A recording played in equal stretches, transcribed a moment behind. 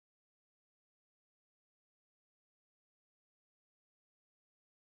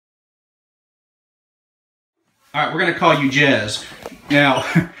All right, we're going to call you Jezz. Now,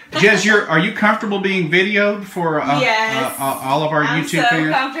 Jezz, are you comfortable being videoed for yes. all of our YouTube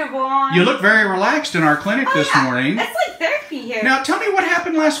fans? I'm so comfortable. You look very relaxed in our clinic this morning. It's like therapy here. Now, tell me what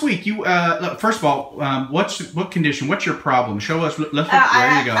happened last week. You, first of all, what condition? What's your problem? Show us. Let's look.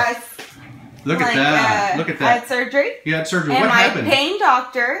 There you go. Look at that. Look at that. I had surgery. You had surgery. And what happened? My pain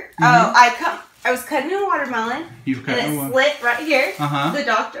doctor. I was cutting a watermelon. You've cut and it slit right here. Uh-huh. The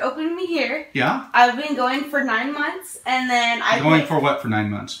doctor opened me here. Yeah. I've been going for 9 months, and then going for what for 9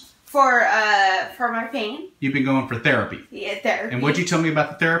 months? For my pain. You've been going for therapy. Yeah, therapy. And what'd you tell me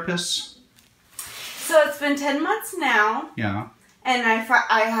about the therapists? So it's been 10 months now. Yeah. And I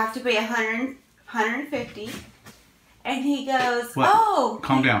have to pay $150. And he goes, what? Oh.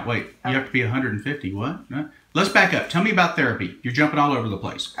 Calm down. Wait. You have to be $150. What? Let's back up. Tell me about therapy. You're jumping all over the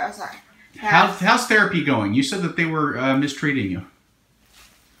place. Oh, sorry. How's therapy going? You said that they were mistreating you.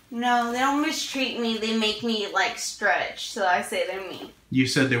 No, they don't mistreat me. They make me, like, stretch. So I say they're mean. You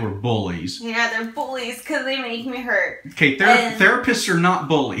said they were bullies. Yeah, they're bullies because they make me hurt. Okay, therapists are not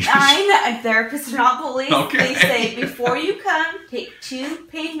bullies. I know. Therapists are not bullies. Okay. They say, before you come, take 2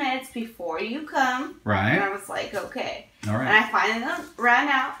 pain meds before you come. Right. And I was like, okay. All right. And I finally ran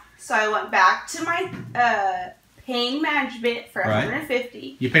out. So I went back to my pain management for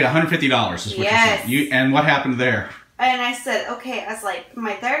 $150. You paid $150 is what yes. you said. And what happened there? And I said, okay, I was like,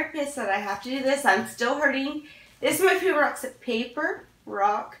 my therapist said I have to do this. I'm still hurting. This is my favorite rock. Paper,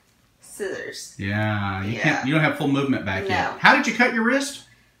 rock, scissors. Yeah, you don't have full movement back no. yet. How did you cut your wrist?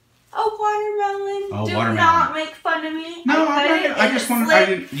 Oh, watermelon. Do watermelon. not make fun of me. No, I just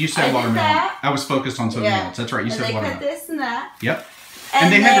wanted. You said watermelon. I was focused on something else. That's right. You said watermelon. They cut this and that. Yep.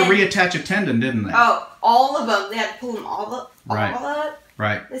 And they had to reattach a tendon, didn't they? Oh, all of them. They had to pull them all up.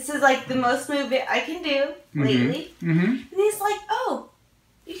 Right. This is like the most movement I can do lately. And he's like, oh,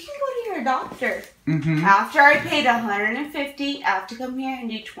 you can go to your doctor. After I paid $150, I have to come here and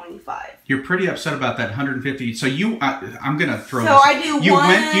do $25. You're pretty upset about that $150. So I'm gonna throw. So I do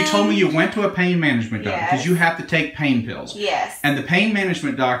You told me you went to a pain management doctor because yes. you have to take pain pills. Yes. And the pain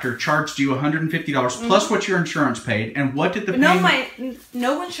management doctor charged you $150 plus what your insurance paid. And what did the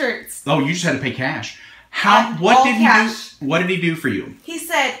no insurance. Oh, you just had to pay cash. What did he do? What did he do for you? He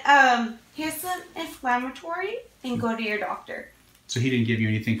said, here's some inflammatory and go to your doctor. So he didn't give you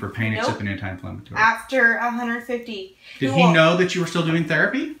anything for pain except an anti-inflammatory? After $150. Did he know that you were still doing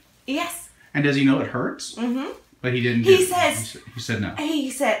therapy? Yes. And does he know it hurts? But he didn't. He said no. He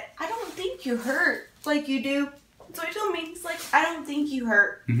said, I don't think you hurt like you do. So he told me, he's like, I don't think you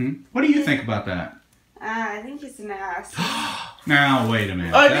hurt. What do you think about that? I think he's an ass. Now, wait a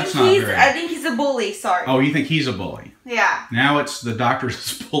minute. I think he's a bully, sorry. Oh, you think he's a bully? Yeah. Now it's the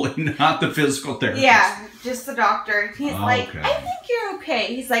doctor's bully, not the physical therapist. Yeah, just the doctor. He's like, okay. I think you're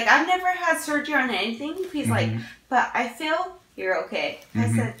okay. He's like, I've never had surgery on anything. He's like, but I feel you're okay.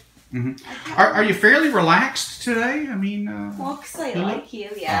 I said, Are you fairly relaxed today? I mean, well, because I like you,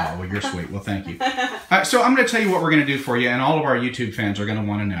 yeah. Oh, well, you're sweet. Well, thank you. So I'm going to tell you what we're going to do for you, and all of our YouTube fans are going to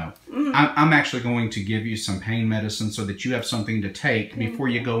want to know. I'm actually going to give you some pain medicine so that you have something to take before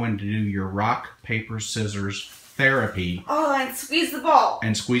you go in to do your rock, paper, scissors therapy. Oh, and squeeze the ball.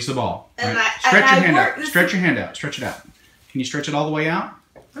 And squeeze the ball. And right. Stretch your hand out. Stretch your hand out. Stretch it out. Can you stretch it all the way out?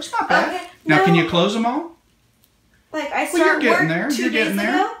 That's not bad. Okay. Now, can you close them all? Like, I started work 2 days getting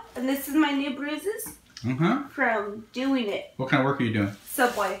there. ago, and this is my new bruises from doing it. What kind of work are you doing?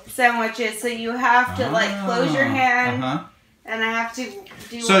 Subway sandwiches. So you have to, like, close your hand, and I have to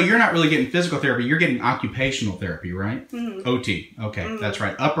do... So you're not really getting physical therapy. You're getting occupational therapy, right? OT. Okay, that's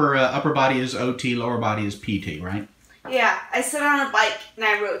right. Upper body is OT, lower body is PT, right? Yeah, I sit on a bike, and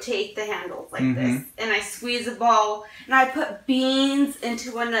I rotate the handles like this, and I squeeze a ball, and I put beans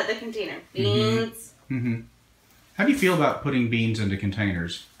into another container. Beans. How do you feel about putting beans into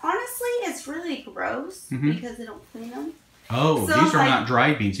containers? Honestly, it's really gross because they don't clean them. Oh, so these are not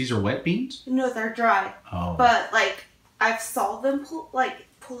dried beans. These are wet beans? No, they're dry. Oh. But, like, I've saw them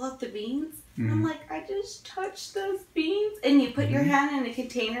pull out the beans. I'm like, I just touched those beans. And you put your hand in a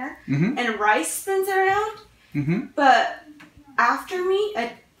container and rice spins around. But after me,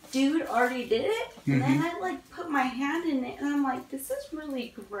 a dude already did it. And then I, like, put my hand in it. And I'm like, this is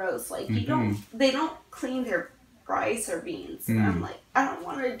really gross. Like, they don't clean their rice or beans. And I'm like, I don't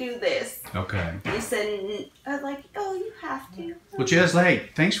want to do this. Okay. They said, like, oh, you have to. Well, Jezz, hey,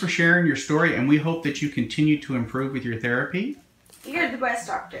 thanks for sharing your story, and we hope that you continue to improve with your therapy. You're the best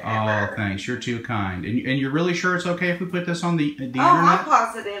doctor ever. Oh, thanks. You're too kind. And you're really sure it's okay if we put this on the internet? Oh, I'm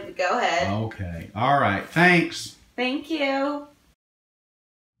positive. Go ahead. Okay. All right. Thanks. Thank you.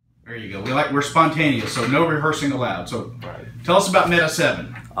 There you go. We're spontaneous, so no rehearsing allowed. So tell us about Meta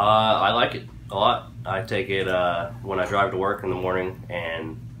 7. I like it a lot. I take it when I drive to work in the morning,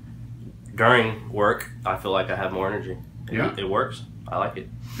 and during work, I feel like I have more energy. It works. I like it.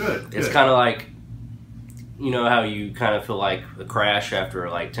 Good. It's kind of like, you know how you kind of feel like a crash after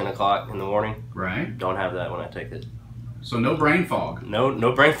like 10 o'clock in the morning? Right. Don't have that when I take it. So no brain fog.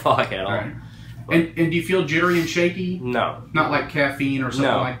 No brain fog at all. Right. And do you feel jittery and shaky? No. Not like caffeine or something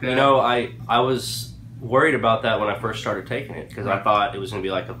like that? You know, I was worried about that when I first started taking it, because I thought it was going to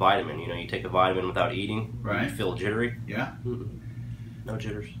be like a vitamin. You know, you take a vitamin without eating, you feel jittery. Yeah. No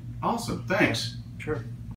jitters. Awesome. Thanks. Sure.